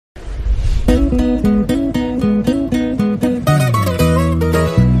Yo,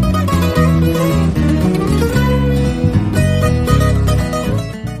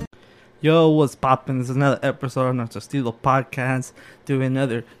 what's poppin'? This is another episode of Nuestro Estilo Podcast. Doing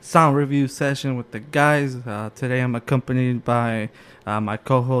another sound review session with the guys. Today I'm accompanied by my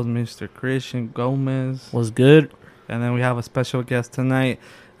co-host, Mr. Christian Gomez. What's good? And then we have a special guest tonight.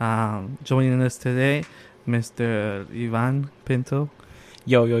 Joining us today, Mr. Ivan Pinto.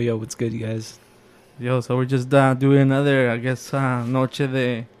 Yo, what's good, you guys? Yo, so we're just doing another, I guess, Noche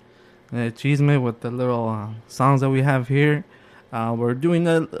de Chisme with the little songs that we have here. We're doing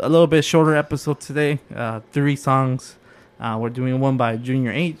a little bit shorter episode today. 3 songs. We're doing one by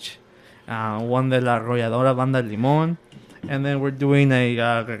Junior H, one de la arrolladora Banda Limón, and then we're doing a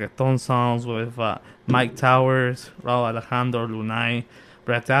reggaeton songs with Mike Towers, Raul Alejandro, Lunay,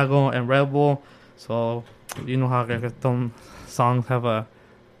 Bratago, and Red Bull. So you know how reggaeton songs have a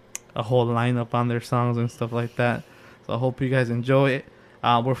whole lineup on their songs and stuff like that. So I hope you guys enjoy it.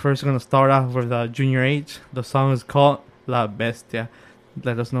 We're first gonna start off with Junior H. The song is called La Bestia.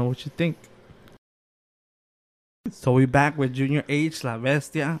 Let us know what you think. So we back with Junior H, La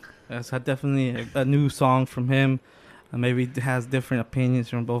Bestia. That's definitely a new song from him. Maybe it has different opinions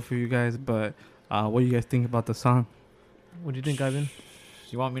from both of you guys, but what do you guys think about the song? What do you think, Ivan?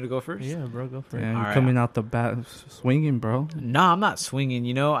 You want me to go first? Yeah, bro, go for it. Yeah, you're coming out the bat swinging, bro. Nah, I'm not swinging.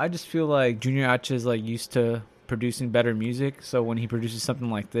 You know, I just feel like Junior H is like used to producing better music. So when he produces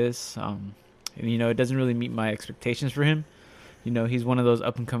something like this, and, you know, it doesn't really meet my expectations for him. You know, he's one of those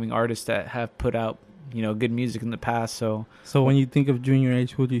up-and-coming artists that have put out, you know, good music in the past. So when you think of Junior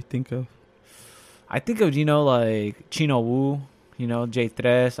H, who do you think of? I think of, you know, like Chino Wu, you know,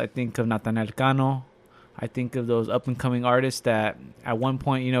 J3. I think of Natanael Cano. I think of those up-and-coming artists that at one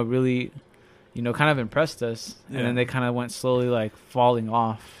point, you know, really, you know, kind of impressed us. Yeah. And then they kind of went slowly, like, falling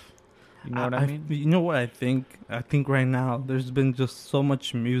off. You know what I mean? You know what I think? I think right now there's been just so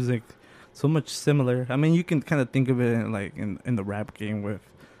much music, so much similar. I mean, you can kind of think of it in the rap game with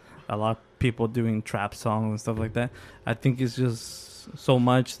a lot of people doing trap songs and stuff like that. I think it's just so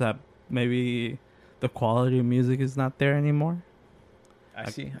much that maybe the quality of music is not there anymore. I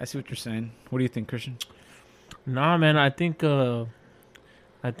see what you're saying. What do you think, Christian? Nah, man, I think it's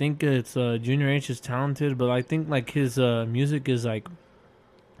Junior H is talented, but I think like his music is like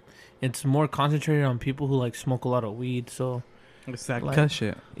it's more concentrated on people who like smoke a lot of weed. So it's that like, cut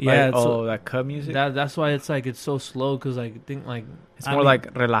shit. Yeah, like, that cut music. That's why it's like it's so slow because I think like it's more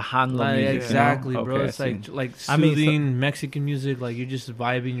like relajando music. Exactly, you know? bro. Okay, it's like soothing Mexican music. Like you're just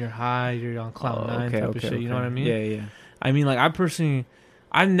vibing, you're high, you're on cloud 9 type of shit. You know what I mean? Yeah. I mean, like I've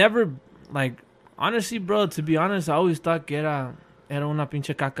never like honestly, bro. To be honest, I always thought que era una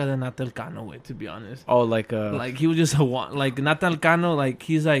pinche caca de Natanael Cano, way, to be honest. Oh, like he was just like Natanael Cano, like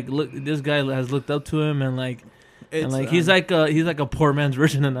he's like look, this guy has looked up to him and like. And like he's like a poor man's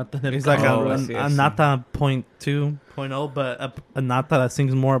version of Natanael. He's like a Nata 0.2.0, but a Nata that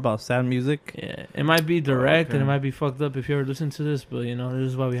sings more about sad music. Yeah, it might be direct and it might be fucked up if you ever listen to this, but you know this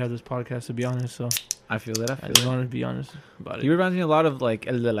is why we have this podcast, to be honest. So I feel that. I just wanted to be honest about it. He reminds me a lot of like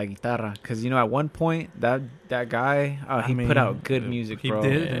El de la Guitarra, because you know at one point that guy he put out good music, bro. He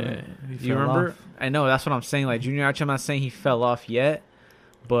did. Do you remember? Off. I know, that's what I'm saying. Like Junior H, I'm not saying he fell off yet.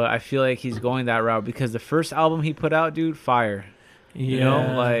 But I feel like he's going that route because the first album he put out, dude, fire. Yeah. You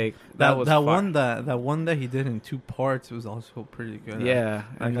know, like that one that he did in 2 parts was also pretty good. Yeah,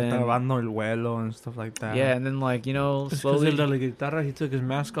 and then Trabando el Vuelo and stuff like that. Yeah, and then like, you know, slowly El de la Guitarra, he took his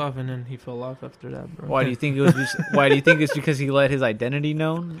mask off and then he fell off after that, bro. Why do you think it was? Why do you think it's because he let his identity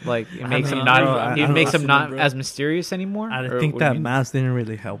known? Like it makes him not as mysterious anymore. I think that mask didn't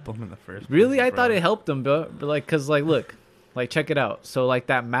really help him in the first. Really, place, I thought it helped him, but like, cause like, look. Like, check it out. So, like,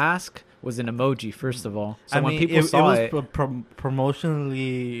 that mask was an emoji, first of all. So, when people saw it... It was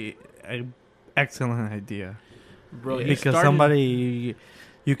promotionally an excellent idea. Bro, because somebody...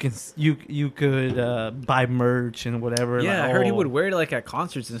 You could buy merch and whatever. Yeah, I heard he would wear it like at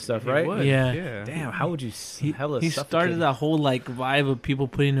concerts and stuff, right? Would, yeah. Damn, how would you He started that whole like vibe of people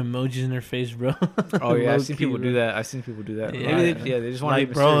putting emojis in their face, bro. Oh yeah, I've seen people do that. Yeah, Maybe they just want to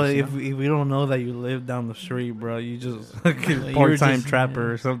be bro. If we don't know that you live down the street, bro, you just part-time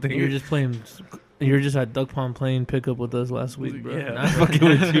trapper or something. You're just playing. You were just at Duck Pond playing pickup with us last week, bro. Yeah, not fucking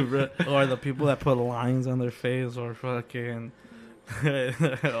with you, bro. Or the people that put lines on their face or fucking.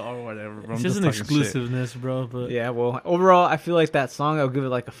 Or whatever, bro. It's just an exclusiveness, bro. But yeah, well, overall, I feel like that song, I'll give it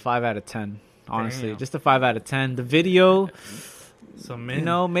like a 5 out of 10. Honestly, Damn. Just a 5 out of 10. The video, you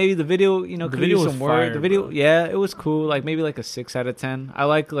know, maybe the video, you know, the video was fire, the video, bro. yeah, it was cool. Like maybe like a 6 out of 10. I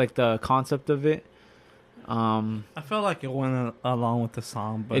like the concept of it. I felt like it went along with the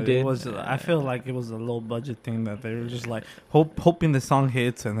song, but It did. was. I feel like it was a low budget thing that they were just like hoping the song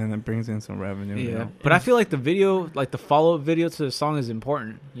hits and then it brings in some revenue. Yeah, You know? but I feel like the video, like the follow-up video to the song, is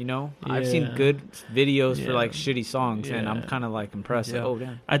important. You know, I've seen Yeah. good videos for Yeah. like shitty songs, and I'm Yeah. kind of like impressed. Yeah. Like, oh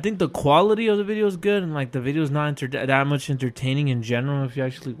damn. I think the quality of the video is good, and like the video is not that much entertaining in general if you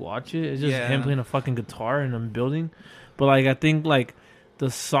actually watch it. It's just Yeah. him playing a fucking guitar in a building. But like I think like the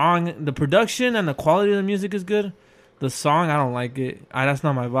song, the production and the quality of the music is good. The song, I don't like it. That's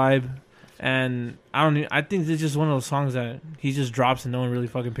not my vibe. And I think it's just one of those songs that he just drops and no one really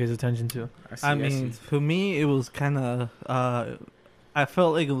fucking pays attention to. I mean, for me, it was kind of. I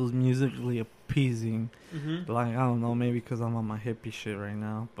felt like it was musically appeasing. Like, I don't know, maybe because I'm on my hippie shit right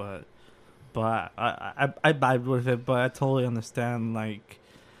now, but I vibed with it. But I totally understand. Like,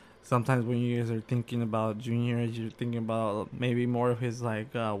 sometimes when you guys are thinking about Junior, you're thinking about maybe more of his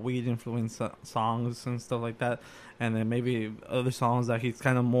like weed influenced songs and stuff like that, and then maybe other songs that he's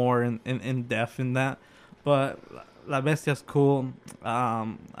kind of more in depth in that. But La Bestia's cool.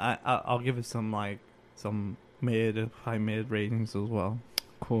 I'll give it some high mid ratings as well.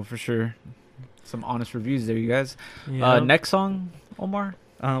 cool for sure. Some honest reviews there, you guys. Yeah. Next song, Omar.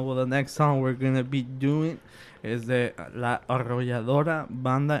 Well, the next song we're gonna be doing is de La Arrolladora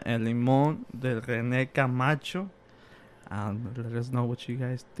Banda El Limón de René Camacho. Let us know what you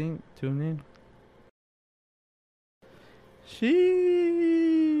guys think. Tune in.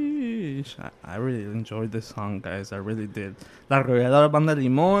 Sheesh. I really enjoyed this song, guys. I really did. La Arrolladora Banda El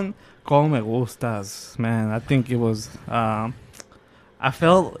Limón, Como Me Gustas. Man, I think it was... I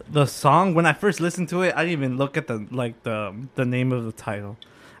felt the song when I first listened to it. I didn't even look at the name of the title.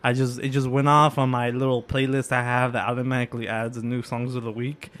 It just went off on my little playlist I have that automatically adds the new songs of the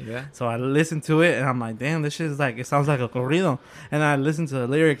week. Yeah. So I listened to it and I'm like, damn, this shit is like, it sounds like a corrido. And I listened to the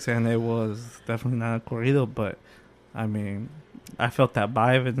lyrics and it was definitely not a corrido, but I mean, I felt that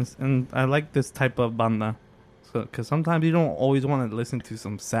vibe and I like this type of banda. So, cause sometimes you don't always want to listen to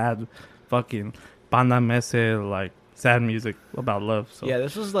some sad fucking banda mese, like sad music about love. So Yeah,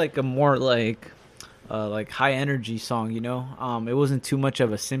 this was like a more like high energy song, you know. It wasn't too much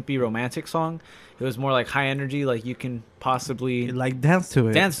of a simpy romantic song. It was more like high energy, like you can possibly like dance to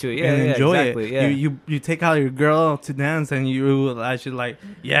it, yeah, and yeah, enjoy exactly, it. yeah. You take out your girl to dance, and you actually like,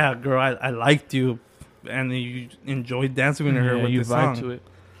 yeah, girl, I liked you, and you enjoyed dancing with her with you the vibe song. to it.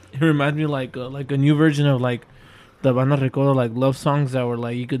 It reminds me like a new version of like the Banda Recodo like love songs that were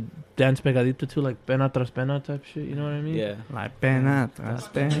like you could dance pegadito to, like pena tras pena type shit. You know what I mean? Yeah. Like pena tras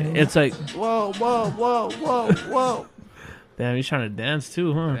pena. It's like, whoa, whoa, whoa, whoa, whoa. damn, you're trying to dance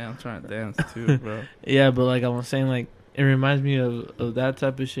too, huh? Yeah, I'm trying to dance too, bro. Yeah, but like I was saying, like it reminds me of that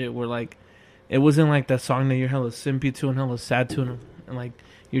type of shit where like it wasn't like that song that you're hella simpy to and hella sad to, and like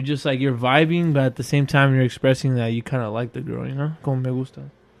you're just like you're vibing, but at the same time you're expressing that you kind of like the girl, you know? Como me gusta.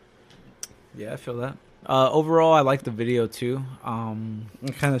 Yeah, I feel that. Overall, I like the video too.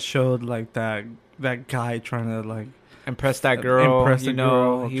 It kind of showed like that guy trying to like Impress that girl. Impress the you know,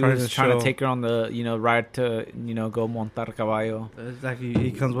 girl, he trying was to trying show- to take her on the ride to go montar caballo. it's like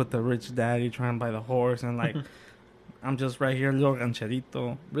he comes with the rich daddy trying to buy the horse and like I'm just right here, little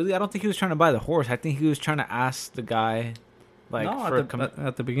rancherito. Really, I don't think he was trying to buy the horse. I think he was trying to ask the guy, like, No, for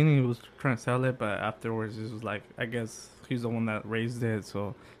at the beginning he was trying to sell it, but afterwards it was like, I guess he's the one that raised it,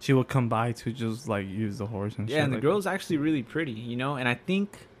 so she would come by to just like use the horse and shit. yeah, and the like girl's actually really pretty, you know. And I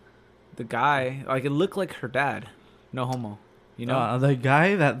think the guy, like, it looked like her dad. No homo, you know. the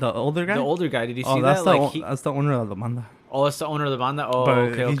guy the older guy. The older guy. Did you see Oh, that's that? Like, that's the owner of the banda. it's the owner of the banda. Oh, but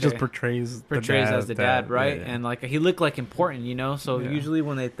okay, he okay. just portrays As the dad, right? yeah. And like he looked like important, you know. So Yeah. usually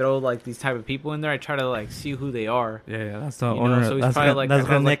when they throw like these type of people in there, I try to like see who they are. Yeah, that's the You know, owner. so he's that's probably like- that's I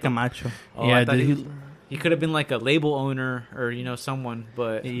heard René like the- Camacho. Oh, yeah, I thought dude, he could have been like a label owner or someone,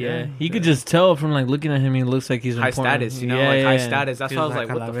 but yeah, you could just tell from like looking at him. He looks like he's high important. status, you know, Yeah, like high yeah. status. That's He why I was like,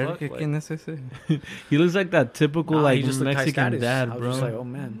 "A what la the verga, fuck? ¿quién es ese?" He looks like that typical Nah, like he just looked high Mexican status. dad, I was bro. just like, oh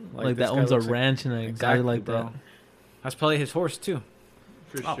man, Like this that guy owns a looks like- ranch and a Exactly, guy like bro. that. That's probably his horse too.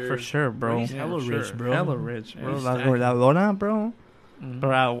 For sure, bro. He's hella rich, bro. Hella rich, bro. He's La stacking. Arrolladora, bro. Mhm.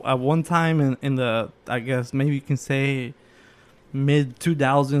 Bro, at one time in the, I guess maybe you can say mid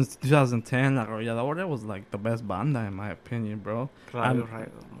 2000s, 2010, La Arrolladora was like the best banda in my opinion, bro. Right.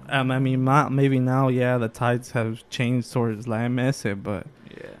 I mean, maybe now, yeah, the tides have changed towards La MS, but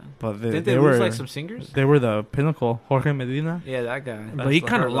Yeah. they, Did they they were lose like some singers? they were the pinnacle. Jorge Medina. Yeah, that guy. But he That's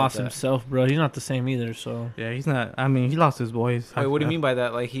kind what of I heard lost about that. himself, bro. He's not the same either. So Yeah, he's not. I mean, he lost his voice. Wait, what do you mean by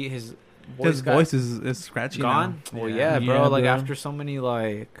that? Like his voice His got voice is scratchy gone? now. Well, yeah, bro. Yeah, Like bro. after so many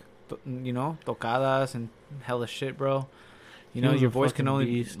like tocadas and hella shit, bro. You He know, was your a voice can fucking only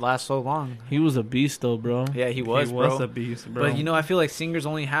beast. last so long. He was a beast though, bro. Yeah, he was, he bro. was a beast, bro. But you know, I feel like singers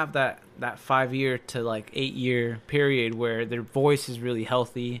only have that 5 year to like 8 year period where their voice is really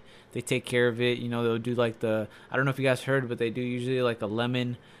healthy. They take care of it. You know, they'll do like I don't know if you guys heard, but they do usually like a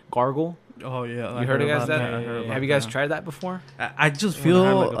lemon gargle. Oh yeah, You heard of guys about that? I heard about Have you guys that. tried that before? I just When I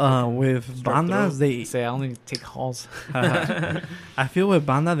had, feel like, a fucking with strep bandas throat. they Say I only take calls. I feel with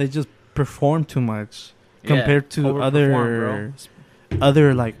banda they just perform too much Yeah, compared to overperform,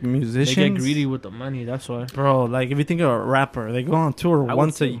 other like They musicians. get greedy with the money. That's why. bro. Like if you think of a rapper, they go on tour I would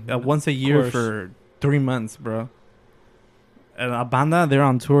once too. once a year course. for 3 months, bro. And a banda, they're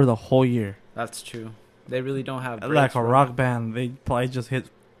on tour the whole year. That's true. They really don't have breaks, Like a bro. rock band, they probably just hit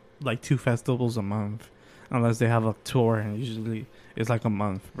like 2 festivals a month, unless they have a tour, and usually it's like a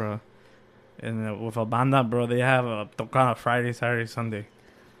month, bro. And with a banda, bro, they have a tocada Friday, Saturday, Sunday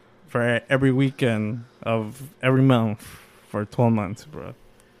for every weekend of every month for 12 months, bro.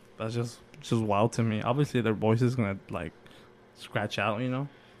 That's just wild to me. Obviously, their voice is gonna like scratch out, you know.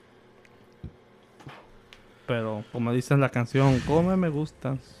 Pero como dice la canción, como me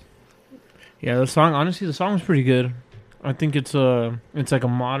gustas. Yeah, the song. Honestly, the song's pretty good. I think it's like a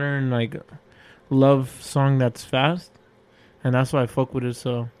modern like love song that's fast, and that's why I fuck with it.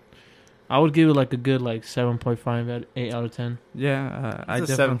 So I would give it like a good like 7.5 out 8 out of 10. Yeah, I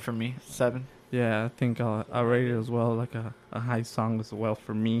It's a 7 for me. 7. Yeah, I think I'll rate it as well, like a high song as well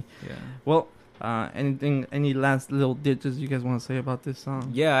for me. Yeah. Well, any last little ditches you guys want to say about this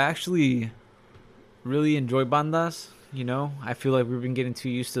song? Yeah, I actually really enjoy bandas. You know, I feel like we've been getting too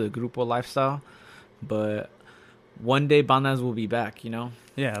used to the grupo lifestyle, but one day bandas will be back. You know,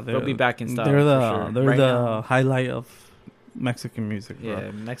 Yeah, they'll be back in style. They're the for sure. they're Right the now, highlight of Mexican music, bro.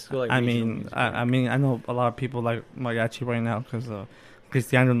 yeah, Mexico. Like I regional mean, music, I mean, I know a lot of people like mariachi right now because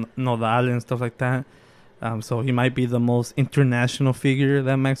Cristiano Nodal and stuff like that. So he might be the most international figure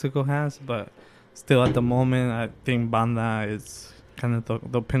that Mexico has, but still at the moment, I think banda is kind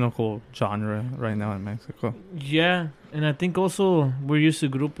of the pinnacle genre right now in Mexico. Yeah, and I think also we're used to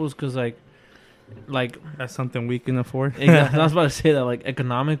grupos because like That's something we can afford. I was about to say that like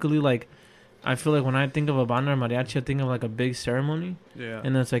economically, like I feel like when I think of a banda or mariachi, I think of like a big ceremony, Yeah.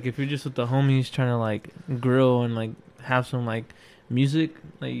 and it's like if you're just with the homies trying to like grill and like have some like music,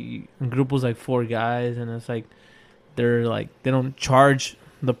 like grupos like 4 guys, and it's like they're like they don't charge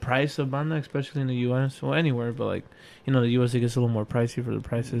the price of banda, especially in the U.S. or anywhere, but like you know the U.S. it gets a little more pricey for the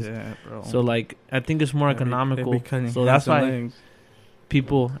prices. Yeah, bro. So like I think it's more They be economical. cutting So hands that's and why legs.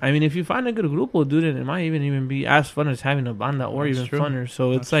 people. I mean, if you find a good grupo, dude, it might even be as fun as having a banda, or That's even true. funner.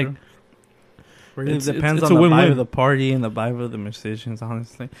 So That's it's like true. Really it's depends a on the vibe win-win. of the party and the vibe of the musicians,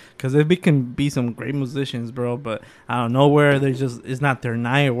 honestly. Because if it can be some great musicians, bro, but I don't know where they just it's not their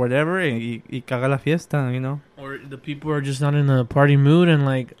night or whatever, y caga la fiesta, you know. or the people are just not in a party mood, and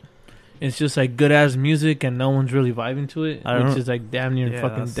like it's just like good ass music, and no one's really vibing to it, I which don't- is like damn near Yeah,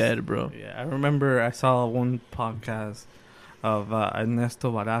 fucking that's- dead, bro. Yeah, I remember I saw one podcast of Ernesto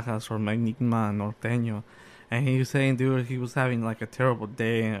Barajas from Enigma Norteño, and he was saying, dude, he was having like a terrible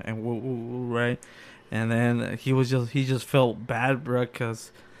day and woo, woo, woo, right, and then he just felt bad, bro,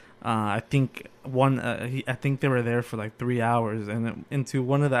 because I think I think they were there for like 3 hours, and into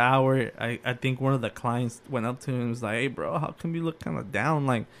one of the hour, I think one of the clients went up to him and was like, hey, bro, how come you look kind of down?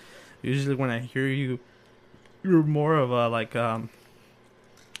 Like, usually when I hear you, you're more of a like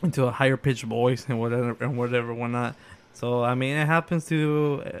into a higher pitched voice and whatever whatnot. So I mean, it happens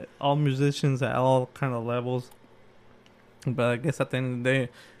to all musicians at all kind of levels. But I guess at the end of the day,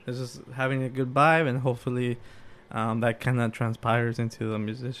 it's just having a good vibe, and hopefully that kind of transpires into the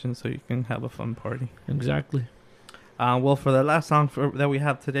musician, so you can have a fun party. Exactly. Well, for the last song that we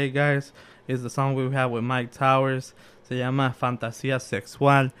have today, guys, is the song we have with Mike Towers. Se llama Fantasía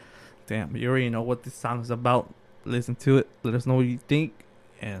Sexual. Damn, you already know what this song is about. Listen to it. Let us know what you think,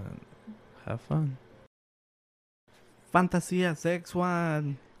 and have fun. Fantasía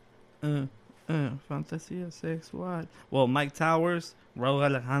Sexual. Fantasía Sexual. Well, Mike Towers, Raúl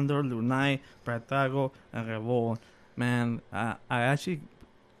Alejandro, Lunay, Pratago, and Revolt. Man, I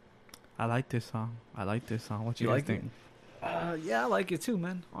like this song. What you You guys like think? Yeah, I like it too,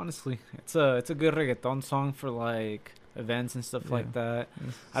 man. Honestly, it's a good reggaeton song for like events and stuff like that.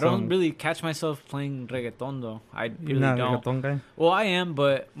 I don't really catch myself playing reggaeton though. I You're really not a don't. reggaeton guy? Well, I am,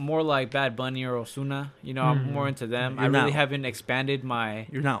 but more like Bad Bunny or Osuna. You know, I'm more into them. You're I really not- haven't expanded my.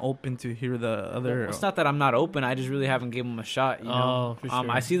 You're not open to hear the other. It's not that I'm not open. I just really haven't given them a shot. You know, Oh, for sure.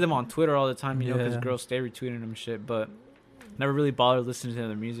 I see them on Twitter all the time. You know, because Yeah. girls stay retweeting them and shit. But Never really bothered listening to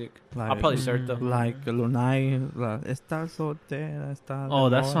their music. Like, I'll probably start though. like Lunay, Está soltera, está de Oh,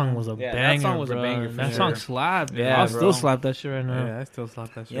 that moda. song was a Yeah, that banger. song was a bro. banger for That sure. song slapped. Yeah, I'll bro. still slap that shit right now. Yeah, I still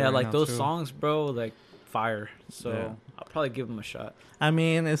slap that shit. Yeah, right like now, those too. songs, bro, like fire. So Yeah. I'll probably give them a shot. I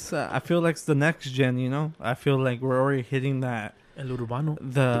mean, it's. I feel like it's the next gen. You know, I feel like we're already hitting that El Urbano.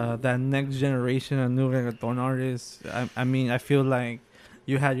 that next generation of new reggaeton artists. I mean, I feel like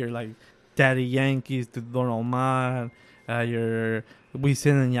you had your like Daddy Yankees, to Don Omar, your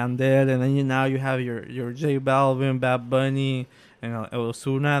Wisin and Yandel, and then now you have your J Balvin, Bad Bunny, and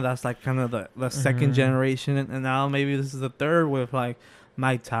Ozuna. That's like kind of the second Mhm. generation, and now maybe this is the third with like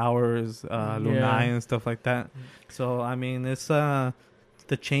Mike Towers, Lunay, Yeah. and stuff like that. So I mean, it's the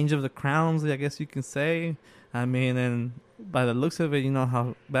change of the crowns, I guess you can say. I mean, and by the looks of it, you know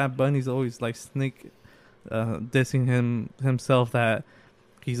how Bad Bunny's always like dissing himself that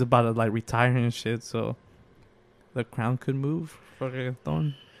he's about to like retire and shit. So the crown could move for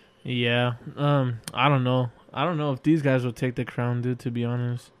reggaeton. Yeah. I don't know. I don't know if these guys will take the crown, dude. To be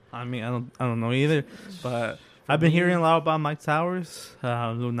honest. I mean, I don't know either, but I've been hearing a lot about Mike Towers,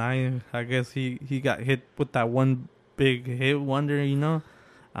 Lunay. I guess he got hit with that one big hit wonder, you know.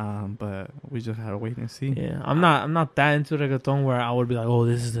 But we just had to wait and see. Yeah. I'm not that into reggaeton where I would be like, oh,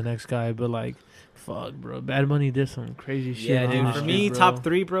 this is the next guy. But like, fuck, bro. Bad Bunny did some crazy shit. Yeah, on dude. this For shit, me, bro. top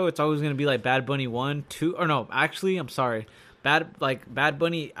 3, bro, it's always gonna be like Bad Bunny 1, 2, or no, actually, I'm sorry, Bad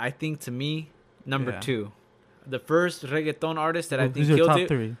Bunny. I think to me, number Yeah. 2, the first reggaeton artist that I think Who's your killed top it.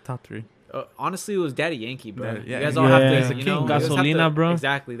 three? Top three. Honestly, it was Daddy Yankee, bro. Yeah, You guys yeah, all have he's to, a you king, know, bro. you guys have to- Gasolina, bro.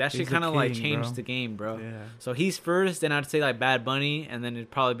 Exactly. That shit He's the kind of like king, changed bro. the game, bro. Yeah. So he's first, then I'd say like Bad Bunny, and then it'd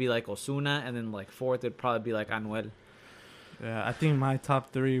probably be like Ozuna, and then like fourth it'd probably be like Anuel. Yeah, I think my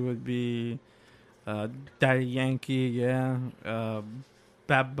top 3 would be Daddy Yankee, yeah,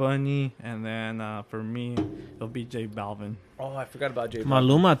 Bad Bunny, and then for me, it'll be J Balvin. Oh, I forgot about J.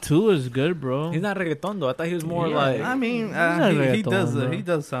 Maluma too is good, bro. He's not reggaeton though. I thought he was more Yeah. like. I mean, He's not he reggaeton, bro.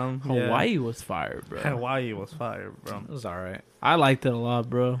 does some. yeah. Hawaii was fire, bro. Hawaii was fire, bro. It was alright. I liked it a lot,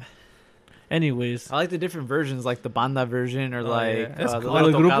 bro. Anyways, I like the different versions, like the banda version or Oh, like yeah. It's the cool.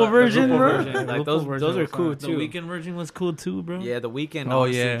 Little The Grupo Tocada- version, the Grupo bro? version. Like Grupo those version are was cool fine. too. the weekend version was cool too, bro. Yeah, the weekend. Oh,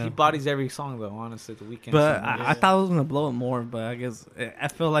 Honestly, yeah. he bodies every song though. Honestly, the weekend. But song, I thought it was gonna blow it more, but I guess I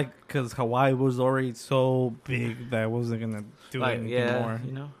feel like because Hawaii was already so big that it wasn't gonna do like, anything yeah, more.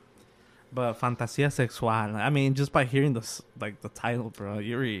 you know. But Fantasia Sexual, I mean, just by hearing the title, bro,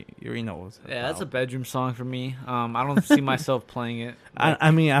 you already know what's Yeah, that's a about. bedroom song for me. I don't see myself playing it. Like,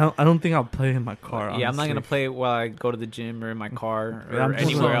 I mean, I don't think I'll play it in my car. yeah, I'm not gonna honestly. play it while I go to the gym or in my car Yeah, or I'm just-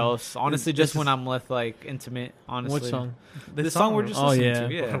 anywhere else. Honestly, it's just just- when I'm left like intimate. Honestly, Which song? The song we're just Oh, listening yeah.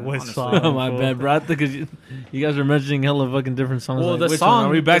 to. Yeah, Which honestly. song? Oh, my bad, bro. Because you guys are mentioning hella fucking different songs. Well, like, the which song- one? Are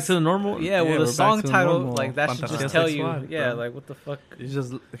we back the- to the normal? Yeah, well, Yeah, the we're back song to the title, normal like that should Fantasia just tell you. Sexual, Yeah, bro. like what the fuck. You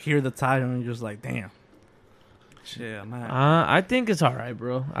just hear the title and you're just like, damn. Shit, man. I think it's all right,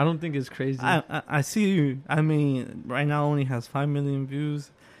 bro. I don't think it's crazy. I see you. I mean, right now only has 5 million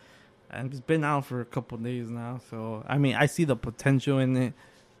views, and it's been out for a couple days now. So I mean, I see the potential in it,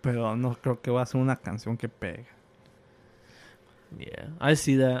 pero no creo que va a ser una canción que pegue. Yeah, I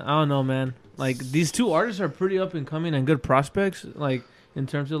see that. I don't know, man. Like these two artists are pretty up and coming and good prospects. Like in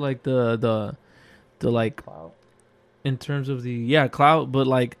terms of like the like in terms of the clout, but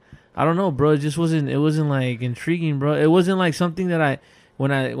like I don't know, bro. It wasn't like intriguing, bro. It wasn't like something that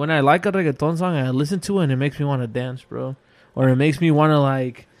when I like a reggaeton song, I listen to it and it makes me want to dance, bro, or it makes me want to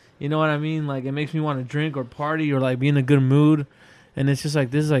like, you know what I mean? Like it makes me want to drink or party or like be in a good mood. And it's just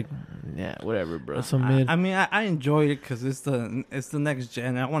like this is like, yeah, whatever, bro. So mid. I mean, I enjoy it because it's the next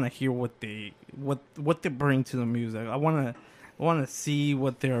gen. I want to hear what they bring to the music. I want to see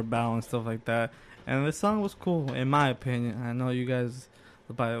what they're about and stuff like that. And the song was cool, in my opinion. I know you guys,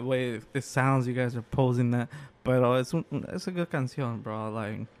 by the way it sounds, you guys are posing that, but it's a good canción, bro.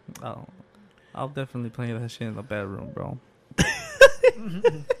 Like, I'll definitely play that shit in the bedroom, bro.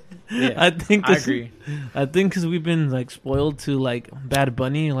 Yeah, I think I agree. I think because we've been like spoiled to like Bad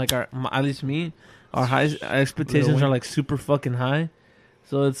Bunny, like at least me, our expectations Wayne. are like super fucking high.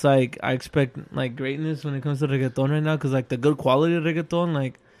 So it's like I expect like greatness when it comes to reggaeton right now, because like the good quality of reggaeton,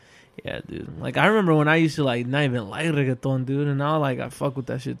 like yeah, dude. Like I remember when I used to like not even like reggaeton, dude, and now like I fuck with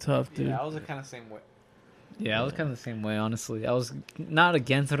that shit tough, dude. Yeah, I was kind of the same way. Yeah, I was kind of the same way, honestly. I was not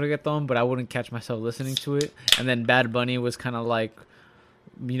against reggaeton, but I wouldn't catch myself listening to it. And then Bad Bunny was kind of like,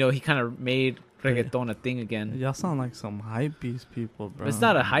 you know, he kind of made reggaeton a thing again. Y'all sound like some hypebeast people, bro. It's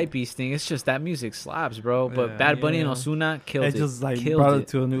not a hypebeast thing. It's just that music slaps, bro. But Yeah. Bad Bunny and Yeah. Ozuna killed It it. just like Killed brought it. it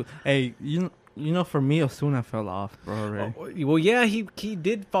to a new. Hey, for me, Ozuna fell off, bro. Already. Well, yeah, he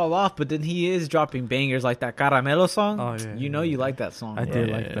did fall off, but then he is dropping bangers like that Caramelo song. Oh, yeah, you know, you like that song. I did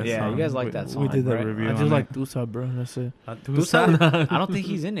like that Yeah, song. you guys like that song, We did that right? review. I on just it. like Tusa, bro. That's it. Tusa? I don't think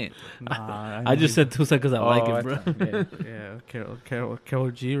he's in it. Nah, I just said Tusa because I like Oh, it, bro. yeah. Yeah,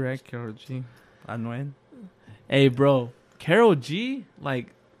 Carol G, right? Carol G. Anuel. Hey, bro, Carol G, like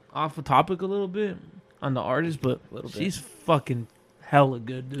off the topic a little bit on the artist, but Little bit. she's fucking hella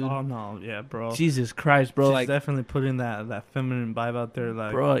good, dude. Oh no, yeah, bro. Jesus Christ, bro! She's Like, definitely putting that feminine vibe out there,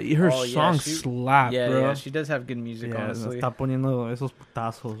 like. bro, her Oh, yeah, songs she- slap, Yeah, bro. yeah, she does have good music, Yeah, honestly. está poniendo esos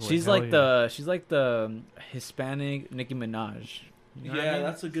putazos. güey, She's hell like yeah. the Hispanic Nicki Minaj. You know what I mean?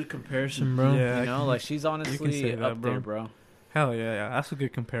 that's a good comparison, bro. Yeah. You know, like she's honestly say that, up bro. there, bro. Hell yeah. That's a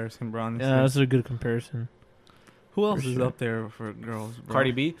good comparison, bro. Honestly. Yeah, that's a good comparison. Who else for is sure. up there for girls, bro?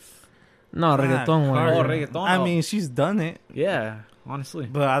 Cardi B. No, reggaeton Cardi. one. Oh, bro. reggaeton. I mean, she's done it, Yeah, honestly.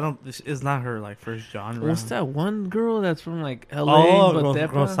 but I don't. It's not her like first genre. What's that one girl that's from like LA? Oh,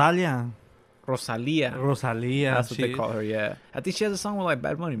 but Rosalia. Rosalia. Rosalia. That's what they call her. Yeah, I think she has a song with like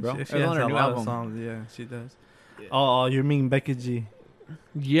Bad Bunny, bro. She It's has on her a new lot album. of songs. Yeah, she does. Yeah. Oh, you mean Becky G?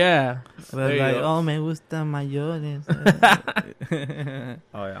 Yeah, There you Like, go. oh, me gusta mayores.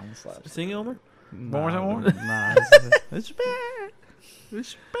 Oh yeah, I'm slaps. sing it, Omar. more time, bro, Nah, it's bad.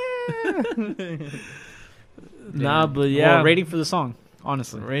 It's bad. Nah, but yeah, Well, rating for the song,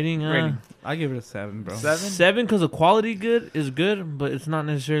 honestly. rating, Rating. I give it a 7, bro. 7? because the quality good is good, but it's not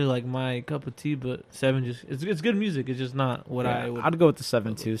necessarily like my cup of tea. But 7 just it's good music. It's just not what Yeah, I would. I'd go with the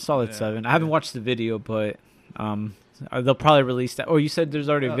 7 too. Solid Yeah, 7. I haven't watched the video, but they'll probably release that. Oh, you said there's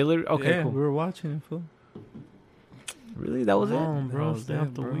already a video? Okay, yeah, cool. we were watching it, fool. Really? That was Come it? on, bro. That was Stay it,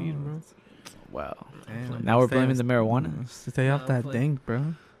 off the weed, bro. Wow. Damn, Now we're stay blaming off- the marijuana? Stay off Nah, that I'm dank,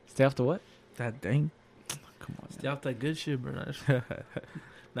 bro. Stay off the what? That dank. Come on. Stay off that good shit, bro.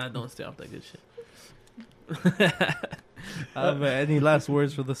 Nah, don't stay off that good shit. But any last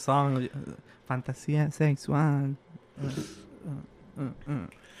words for the song? Fantasía sexual.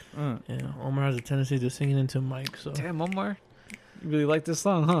 Yeah, Omar has a tendency to sing it into a mic, so Damn, Omar. You really like this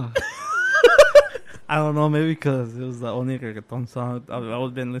song, huh? I don't know, maybe because it was the only reggaeton song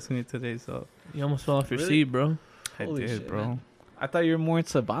I've been listening today, so you almost fell off your Really? seat, bro. I Holy did, shit, bro. man. I thought you were more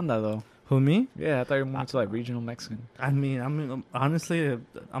into banda, though. Who, me? Yeah, I thought you were more into like regional Mexican. I mean, honestly,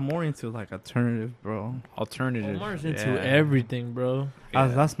 I'm more into like alternative, bro. Alternative. Omar's into Yeah. everything, bro. Yeah.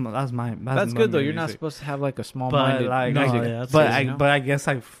 That's That's my good though. You're not music. supposed to have like a small But minded like, No, music. yeah, that's but it, I you know? but I guess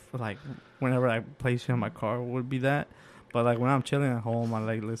like whenever I play shit in my car would be that. But like when I'm chilling at home, I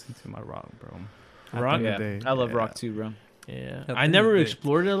like listen to my rock, bro. At the Rock? end Yeah, of the day, I love yeah. rock too, bro. Yeah, At I the never end of the day.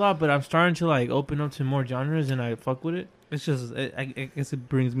 explored it a lot, but I'm starting to like open up to more genres, and I fuck with it. It's just I guess it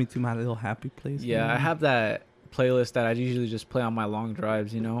brings me to my little happy place. Yeah, you know? I have that playlist that I usually just play on my long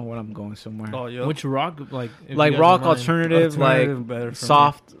drives. You know, when I'm going somewhere. Oh, yo. Which rock, like, if Like you guys rock don't mind. alternative, like better for me.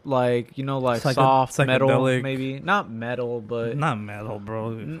 soft, like you know, like soft metal, psychedelic. maybe not metal, but Not metal,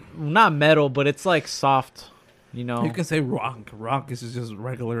 bro. not metal, but it's like soft. You know, You can say rock. Rock is just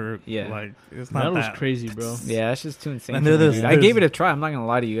regular. Yeah. like it's not Metal's that crazy, bro. yeah, that's just too insane. And for me, there's- dude. I there's- gave it a try. I'm not gonna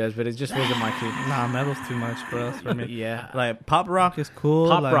lie to you guys, but it just wasn't my key. Nah, metal's too much, bro. That's for me. Yeah, Like pop rock is cool.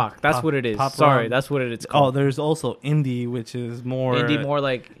 pop like, rock. That's pop- what it is. pop Sorry, rock. that's what it's Oh, called. there's also indie, which is more Indie, more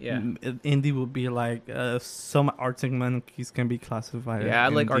like yeah. Indie would be like some Arctic Monkeys can be classified. Yeah, I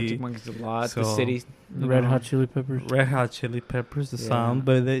as like indie. Arctic Monkeys a lot. The So- City, you Red know. Hot Chili Peppers. Red Hot Chili Peppers, the Yeah. sound,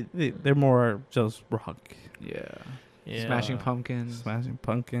 but they're more just rock. Yeah. Yeah. Smashing Pumpkins. Smashing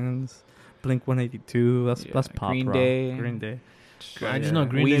Pumpkins, Blink 182. That's Yeah. that's pop Green rock. Day. Green Day. I just Yeah. know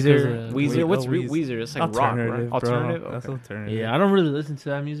Green Day. Weezer. 'cause, Weezer. What's Weezer. Weezer? It's like rock, Alternative, right? bro. Alternative. That's Okay. alternative. Yeah, I don't really listen to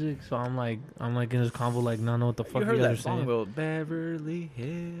that music, so I'm like in this combo, like, not know what the fuck You you, heard guys that are song saying. about Beverly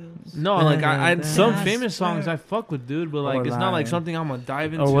Hills? No, like I some That's famous songs I fuck with, dude, but like Or it's not like like- something I'm gonna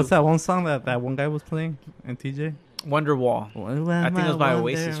dive into. Oh, what's that one song that one guy was playing in TJ? Wonderwall. I think it was by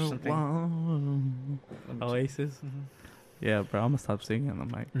Oasis or something. Oasis. Yeah, bro. I'm gonna stop singing on the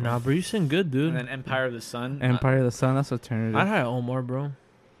mic. Bro. Nah, bro, you sing good, dude. And then Empire of the Sun. Empire of the Sun. That's alternative. I'd hire Omar, bro.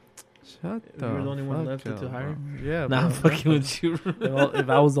 Shut If you're the only one fuck left to up, hire? bro. Yeah, Nah, bro. I'm fucking with you. Bro. If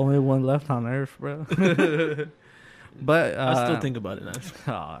I was the only one left on Earth, bro. But I still think about it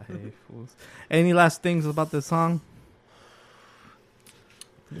now. Aw, hey, fools. Any last things about this song?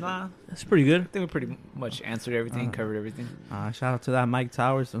 Nah, That's pretty I good. think we pretty much answered everything, covered everything. Shout out to that Mike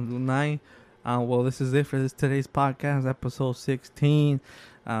Towers from Lunai. Well, this is it for today's podcast, episode 16.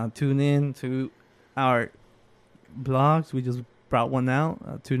 Tune in to our blogs. We just brought one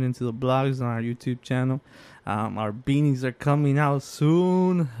out. Tune into the blogs on our YouTube channel. Our beanies are coming out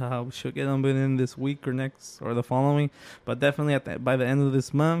soon. We should get them within this week or next or the following, but definitely by the end of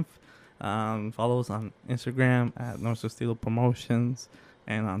this month. Follow us on Instagram at Nuestro Estilo Promotions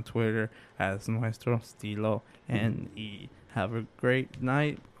and on Twitter as Nuestro Estilo NE. Have a great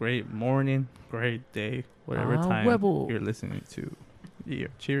night, great morning, great day, whatever time huevo. you're listening to. Yeah.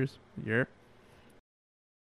 Cheers. Yeah.